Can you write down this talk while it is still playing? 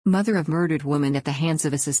Mother of murdered woman at the hands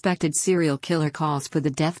of a suspected serial killer calls for the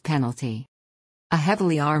death penalty. A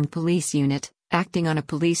heavily armed police unit, acting on a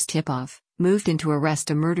police tip-off, moved in to arrest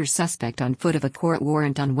a murder suspect on foot of a court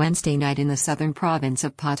warrant on Wednesday night in the southern province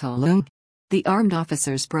of Patolung. The armed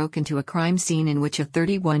officers broke into a crime scene in which a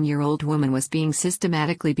 31-year-old woman was being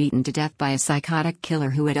systematically beaten to death by a psychotic killer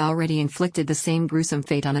who had already inflicted the same gruesome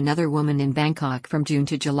fate on another woman in Bangkok from June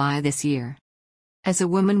to July this year. As a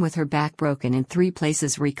woman with her back broken in 3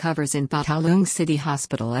 places recovers in Patolung City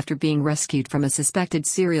Hospital after being rescued from a suspected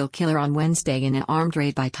serial killer on Wednesday in an armed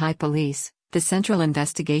raid by Thai police, the Central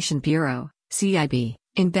Investigation Bureau, CIB,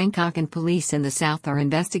 in Bangkok and police in the south are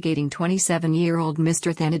investigating 27-year-old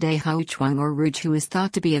Mr. Thanaday Hauchwang or Ruj, who is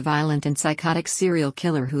thought to be a violent and psychotic serial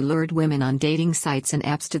killer who lured women on dating sites and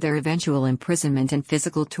apps to their eventual imprisonment and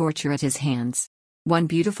physical torture at his hands. One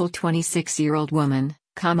beautiful 26-year-old woman,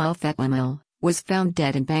 Kamal Fetlamil, was found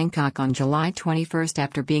dead in Bangkok on July 21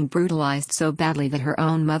 after being brutalized so badly that her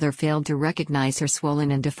own mother failed to recognize her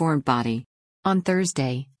swollen and deformed body. On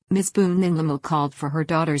Thursday, Ms. Boon Ninlamil called for her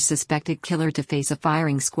daughter's suspected killer to face a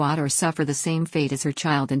firing squad or suffer the same fate as her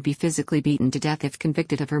child and be physically beaten to death if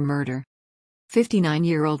convicted of her murder.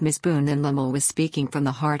 59-year-old Ms. Boon Ninlamil was speaking from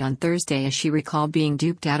the heart on Thursday as she recalled being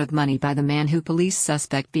duped out of money by the man who police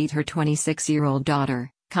suspect beat her 26-year-old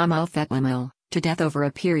daughter, Kamal Fetlamil, to death over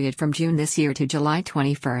a period from June this year to July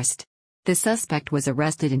 21. The suspect was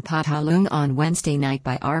arrested in Patolung on Wednesday night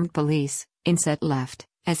by armed police, Inset left,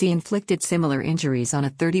 as he inflicted similar injuries on a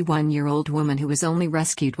 31-year-old woman who was only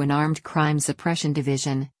rescued when Armed Crime Suppression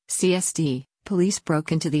Division, CSD, police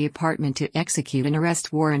broke into the apartment to execute an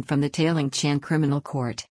arrest warrant from the Tailing Chan Criminal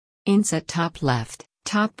Court. Inset top left,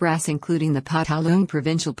 top brass including the Patolung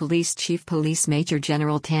Provincial Police Chief Police Major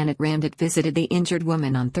General Tanat Ramdit visited the injured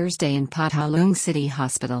woman on Thursday in Patolung City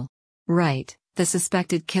Hospital. Right, the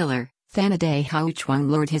suspected killer, Thanaday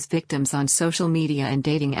Hauchwang, lured his victims on social media and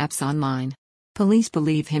dating apps online. Police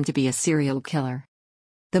believe him to be a serial killer.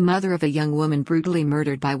 The mother of a young woman brutally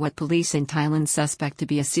murdered by what police in Thailand suspect to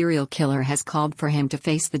be a serial killer has called for him to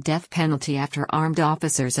face the death penalty after armed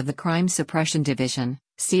officers of the Crime Suppression Division,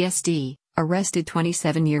 CSD, arrested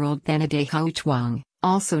 27-year-old Thanaday Hauchwang,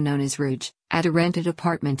 also known as Ruj, at a rented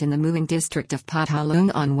apartment in the Muang district of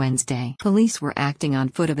Patolung on Wednesday. Police were acting on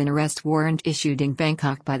foot of an arrest warrant issued in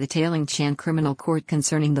Bangkok by the Tailing Chan Criminal Court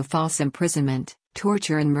concerning the false imprisonment,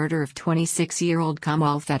 torture and murder of 26-year-old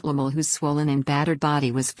Kamal Fetlamil, whose swollen and battered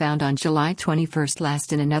body was found on July 21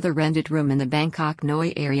 last in another rented room in the Bangkok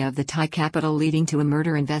Noi area of the Thai capital, leading to a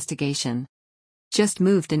murder investigation. Just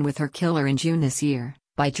moved in with her killer in June this year,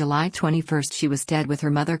 by July 21 she was dead with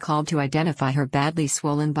her mother called to identify her badly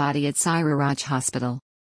swollen body at Sairaraj Hospital.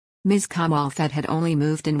 Ms. Kamal Fet had only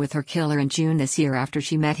moved in with her killer in June this year after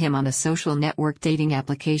she met him on a social network dating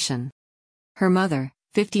application. Her mother,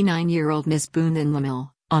 59-year-old Ms. Boon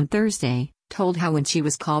Ninlamil, on Thursday, told how when she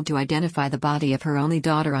was called to identify the body of her only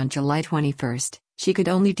daughter on July 21, she could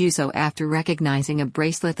only do so after recognizing a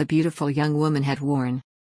bracelet the beautiful young woman had worn.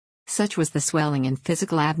 Such was the swelling and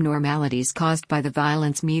physical abnormalities caused by the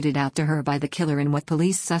violence meted out to her by the killer in what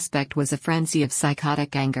police suspect was a frenzy of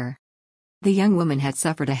psychotic anger. The young woman had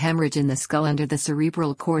suffered a hemorrhage in the skull under the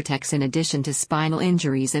cerebral cortex in addition to spinal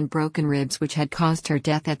injuries and broken ribs, which had caused her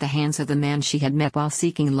death at the hands of the man she had met while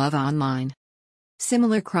seeking love online.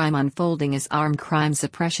 Similar crime unfolding as Armed Crime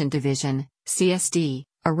Suppression Division, CSD,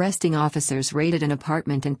 arresting officers raided an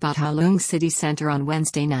apartment in Patolung city center on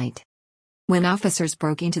Wednesday night. When officers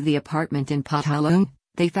broke into the apartment in Patolung,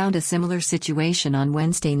 they found a similar situation on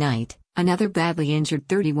Wednesday night. Another badly injured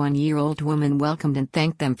 31-year-old woman welcomed and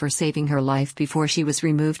thanked them for saving her life before she was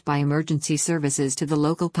removed by emergency services to the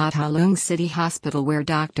local Patolung City Hospital, where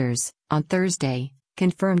doctors, on Thursday,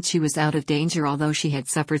 confirmed she was out of danger, although she had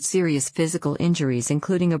suffered serious physical injuries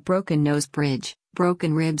including a broken nose bridge,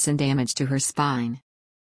 broken ribs and damage to her spine.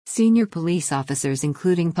 Senior police officers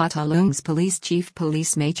including Patolung's Police Chief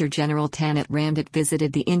Police Major General Tanat Ramdit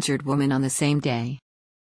visited the injured woman on the same day.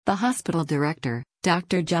 The hospital director,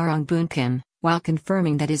 Dr. Jarong Boonkim, while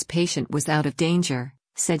confirming that his patient was out of danger,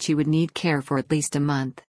 said she would need care for at least a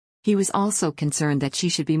month. He was also concerned that she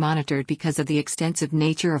should be monitored because of the extensive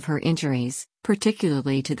nature of her injuries,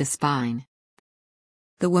 particularly to the spine.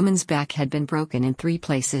 The woman's back had been broken in 3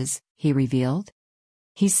 places, he revealed.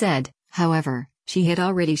 He said, however, she had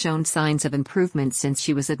already shown signs of improvement since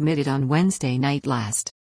she was admitted on Wednesday night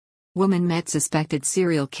last. Woman met suspected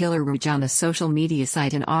serial killer Ruj on a social media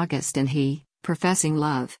site in August and he, professing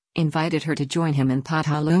love, invited her to join him in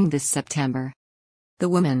Patolung this September. The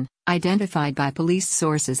woman, identified by police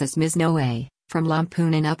sources as Ms. Noe, from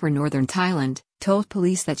Lamphun in upper northern Thailand, told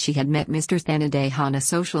police that she had met Mr. Thanaday on a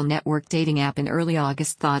social network dating app in early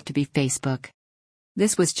August thought to be Facebook.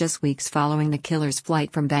 This was just weeks following the killer's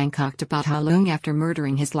flight from Bangkok to Patolung after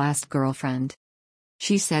murdering his last girlfriend.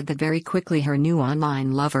 She said that very quickly her new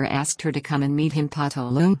online lover asked her to come and meet him in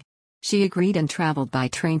Patolung. She agreed and traveled by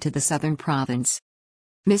train to the southern province.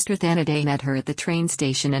 Mr. Thanaday met her at the train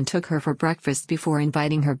station and took her for breakfast before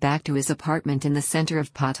inviting her back to his apartment in the center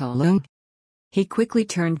of Patolung. He quickly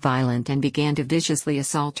turned violent and began to viciously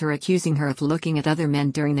assault her, accusing her of looking at other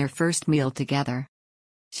men during their first meal together.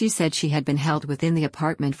 She said she had been held within the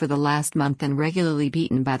apartment for the last month and regularly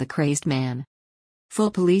beaten by the crazed man.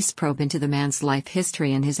 Full police probe into the man's life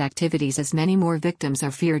history and his activities, as many more victims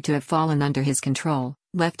are feared to have fallen under his control,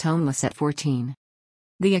 left homeless at 14.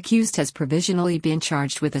 The accused has provisionally been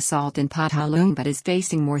charged with assault in Patolung but is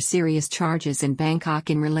facing more serious charges in Bangkok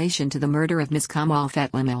in relation to the murder of Ms. Kamal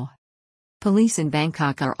Fetlamil. Police in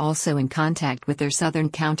Bangkok are also in contact with their southern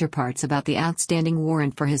counterparts about the outstanding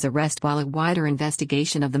warrant for his arrest, while a wider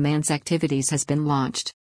investigation of the man's activities has been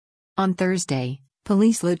launched. On Thursday,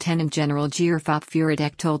 Police Lieutenant General Jirfop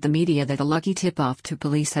Furadek told the media that a lucky tip-off to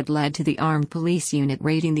police had led to the armed police unit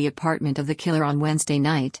raiding the apartment of the killer on Wednesday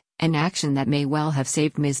night, an action that may well have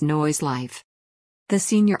saved Ms. Noi's life. The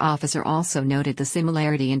senior officer also noted the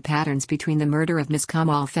similarity in patterns between the murder of Ms.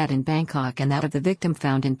 Kamal Fet in Bangkok and that of the victim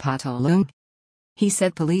found in Patolung. He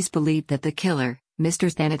said police believed that the killer, Mr.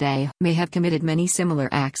 Thanaday, may have committed many similar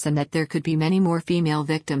acts and that there could be many more female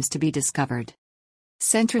victims to be discovered.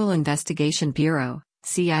 Central Investigation Bureau,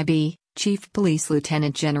 CIB, Chief Police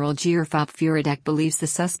Lieutenant General Jirfop Furadek believes the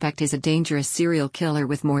suspect is a dangerous serial killer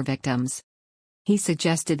with more victims. He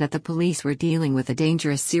suggested that the police were dealing with a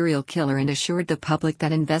dangerous serial killer and assured the public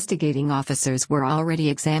that investigating officers were already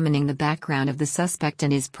examining the background of the suspect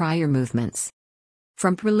and his prior movements.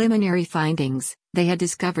 From preliminary findings, they had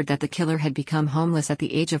discovered that the killer had become homeless at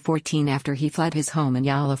the age of 14 after he fled his home in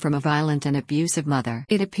Yala from a violent and abusive mother.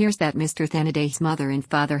 It appears that Mr. Thanaday's mother and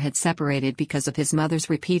father had separated because of his mother's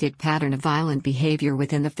repeated pattern of violent behavior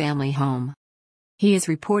within the family home. He is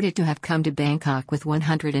reported to have come to Bangkok with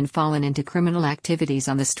 100 and fallen into criminal activities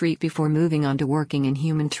on the street before moving on to working in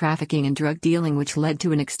human trafficking and drug dealing, which led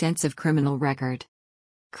to an extensive criminal record.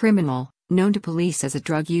 Criminal, known to police as a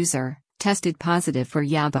drug user, tested positive for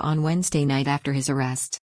Yaba on Wednesday night after his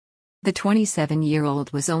arrest. The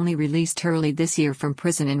 27-year-old was only released early this year from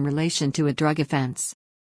prison in relation to a drug offense.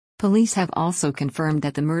 Police have also confirmed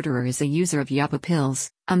that the murderer is a user of Yaba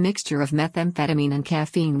pills, a mixture of methamphetamine and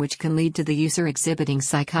caffeine which can lead to the user exhibiting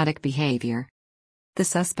psychotic behavior. The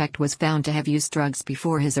suspect was found to have used drugs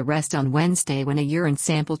before his arrest on Wednesday when a urine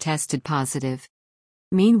sample tested positive.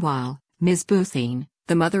 Meanwhile, Ms. Buthin,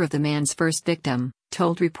 the mother of the man's first victim,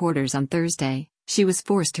 told reporters on Thursday she was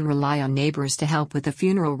forced to rely on neighbors to help with the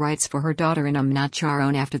funeral rites for her daughter in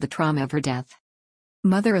Charoen after the trauma of her death.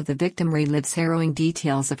 Mother of the victim relives harrowing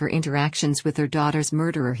details of her interactions with her daughter's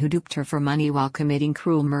murderer who duped her for money while committing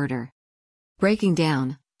cruel murder. Breaking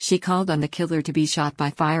down, she called on the killer to be shot by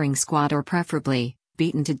firing squad or preferably,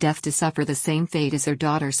 beaten to death to suffer the same fate as her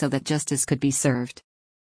daughter so that justice could be served.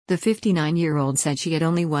 The 59-year-old said she had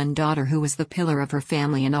only one daughter who was the pillar of her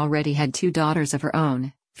family and already had two daughters of her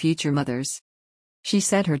own, future mothers. She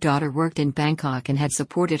said her daughter worked in Bangkok and had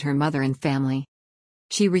supported her mother and family.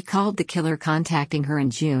 She recalled the killer contacting her in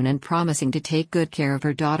June and promising to take good care of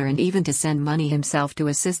her daughter and even to send money himself to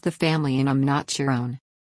assist the family in Charoen.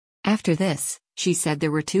 After this, she said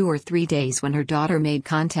there were 2 or 3 days when her daughter made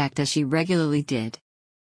contact as she regularly did.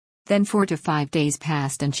 Then 4 to 5 days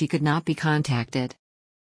passed and she could not be contacted.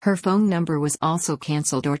 Her phone number was also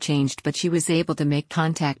cancelled or changed, but she was able to make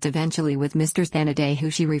contact eventually with Mr. Thanaday, who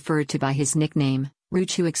she referred to by his nickname,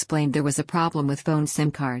 Ruch, who explained there was a problem with phone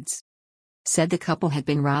SIM cards. Said the couple had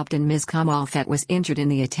been robbed and Ms. Kamal Fet was injured in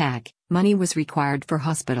the attack, money was required for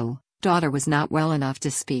hospital, daughter was not well enough to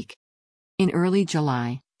speak. In early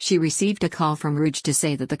July, she received a call from Ruch to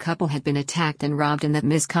say that the couple had been attacked and robbed and that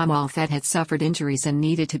Ms. Kamal Fet had suffered injuries and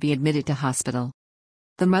needed to be admitted to hospital.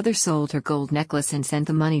 The mother sold her gold necklace and sent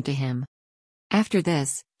the money to him. After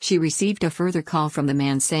this, she received a further call from the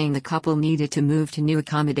man saying the couple needed to move to new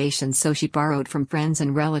accommodations, so she borrowed from friends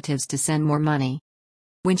and relatives to send more money.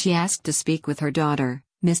 When she asked to speak with her daughter,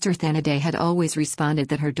 Mr. Thanaday had always responded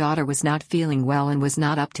that her daughter was not feeling well and was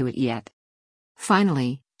not up to it yet.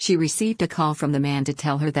 Finally, she received a call from the man to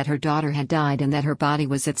tell her that her daughter had died and that her body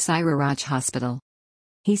was at Sairaraj Hospital.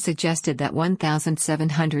 He suggested that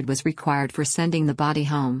 1,700 was required for sending the body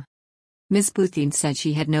home. Ms. Buthin said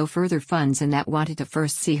she had no further funds and that wanted to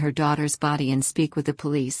first see her daughter's body and speak with the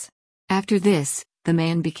police. After this, the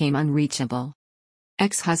man became unreachable.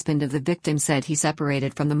 Ex-husband of the victim said he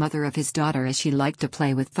separated from the mother of his daughter as she liked to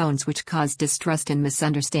play with phones, which caused distrust and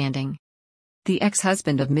misunderstanding. The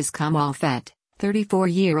ex-husband of Ms. Kamal Fet,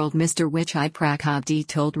 34-year-old Mr. Wichai Prakabdi,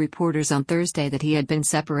 told reporters on Thursday that he had been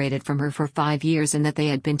separated from her for 5 years and that they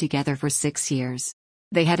had been together for 6 years.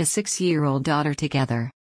 They had a 6-year-old daughter together.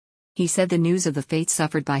 He said the news of the fate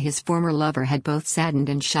suffered by his former lover had both saddened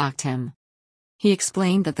and shocked him. He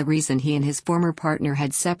explained that the reason he and his former partner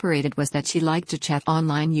had separated was that she liked to chat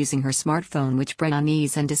online using her smartphone, which bred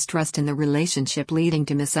unease and distrust in the relationship, leading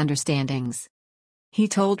to misunderstandings. He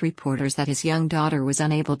told reporters that his young daughter was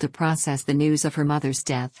unable to process the news of her mother's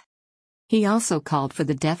death. He also called for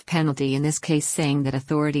the death penalty in this case, saying that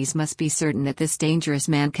authorities must be certain that this dangerous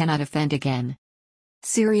man cannot offend again.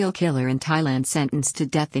 Serial killer in Thailand sentenced to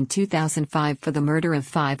death in 2005 for the murder of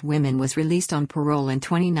 5 women was released on parole in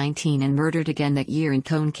 2019 and murdered again that year in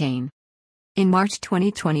Khon Kaen. In March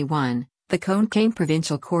 2021, the Khon Kaen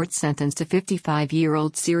Provincial Court sentenced a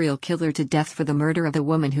 55-year-old serial killer to death for the murder of a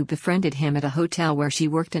woman who befriended him at a hotel where she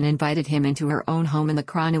worked and invited him into her own home in the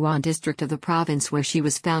Kra Nuon district of the province, where she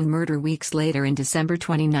was found murdered weeks later in December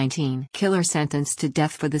 2019. Killer sentenced to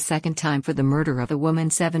death for the second time for the murder of a woman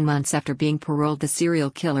 7 months after being paroled. The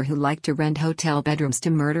serial killer, who liked to rent hotel bedrooms to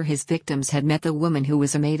murder his victims, had met the woman who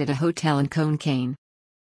was a maid at a hotel in Khon Kaen.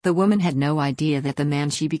 The woman had no idea that the man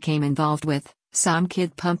she became involved with,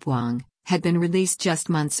 Somkid Pumpwong, had been released just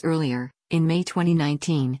months earlier, in May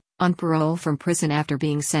 2019, on parole from prison after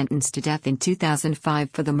being sentenced to death in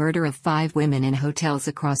 2005 for the murder of 5 women in hotels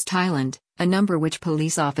across Thailand, a number which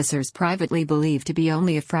police officers privately believe to be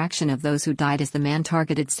only a fraction of those who died, as the man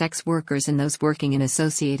targeted sex workers and those working in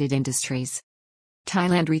associated industries.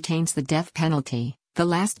 Thailand retains the death penalty. The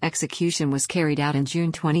last execution was carried out in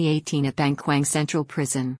June 2018 at Bang Kwang Central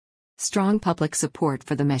Prison. Strong public support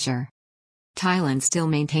for the measure. Thailand still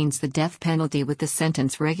maintains the death penalty, with the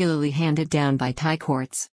sentence regularly handed down by Thai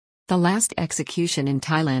courts. The last execution in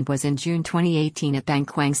Thailand was in June 2018 at Bang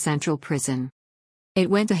Kwang Central Prison. It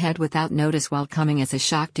went ahead without notice, while coming as a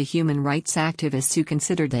shock to human rights activists who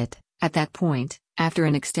considered it, at that point, after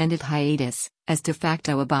an extended hiatus, as de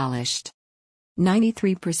facto abolished.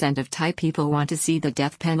 93% of Thai people want to see the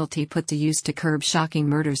death penalty put to use to curb shocking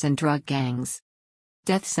murders and drug gangs.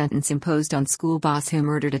 Death sentence imposed on school boss who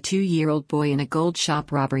murdered a 2-year-old boy in a gold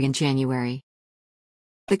shop robbery in January.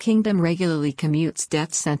 The kingdom regularly commutes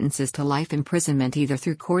death sentences to life imprisonment, either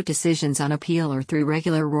through court decisions on appeal or through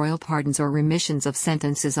regular royal pardons or remissions of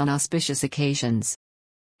sentences on auspicious occasions.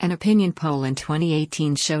 An opinion poll in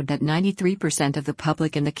 2018 showed that 93% of the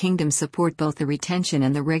public in the kingdom support both the retention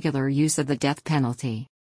and the regular use of the death penalty.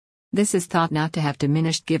 This is thought not to have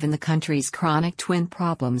diminished given the country's chronic twin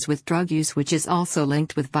problems with drug use, which is also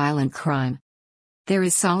linked with violent crime. There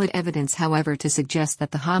is solid evidence, however, to suggest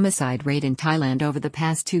that the homicide rate in Thailand over the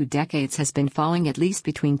past 2 decades has been falling, at least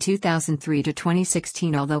between 2003 to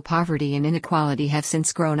 2016, although poverty and inequality have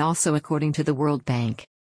since grown also, according to the World Bank.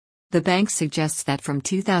 The bank suggests that from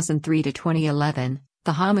 2003 to 2011,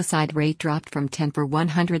 the homicide rate dropped from 10 per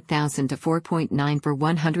 100,000 to 4.9 per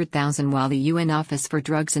 100,000, while the UN Office for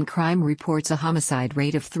Drugs and Crime reports a homicide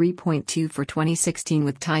rate of 3.2 for 2016,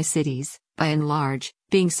 with Thai cities, by and large,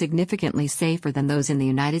 being significantly safer than those in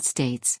the United States.